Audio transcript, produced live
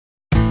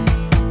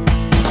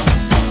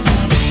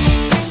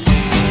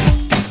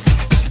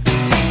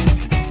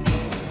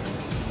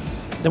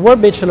The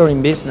World Bachelor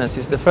in Business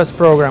is the first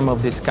program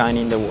of this kind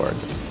in the world.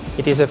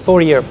 It is a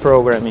 4-year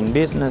program in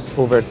business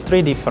over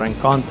 3 different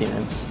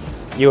continents,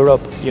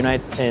 Europe,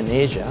 United and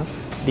Asia,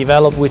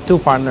 developed with 2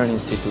 partner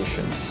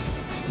institutions,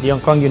 the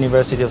Hong Kong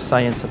University of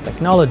Science and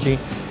Technology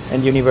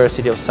and the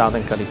University of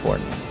Southern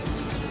California.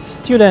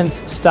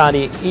 Students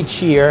study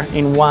each year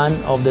in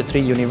one of the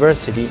 3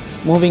 universities,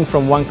 moving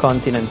from one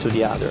continent to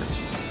the other.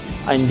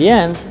 In the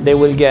end, they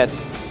will get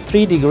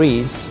 3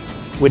 degrees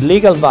with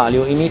legal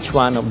value in each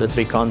one of the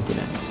 3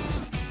 continents.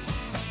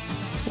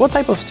 What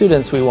type of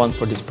students we want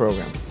for this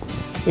program?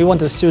 We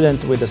want a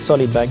student with a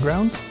solid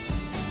background,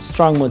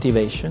 strong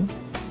motivation,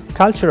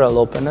 cultural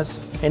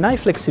openness, and high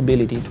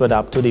flexibility to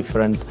adapt to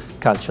different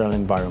cultural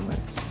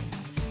environments.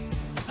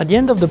 At the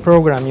end of the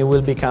program, you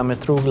will become a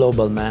true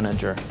global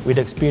manager with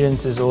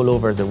experiences all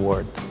over the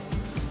world.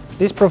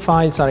 These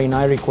profiles are in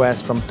high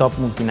request from top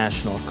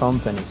multinational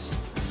companies.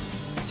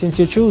 Since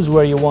you choose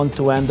where you want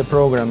to end the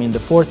program in the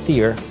 4th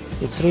year,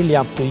 it's really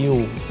up to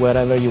you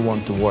wherever you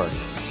want to work.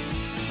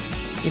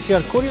 If you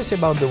are curious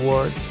about the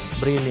world,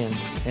 brilliant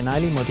and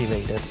highly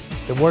motivated,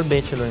 the World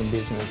Bachelor in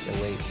Business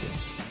awaits you.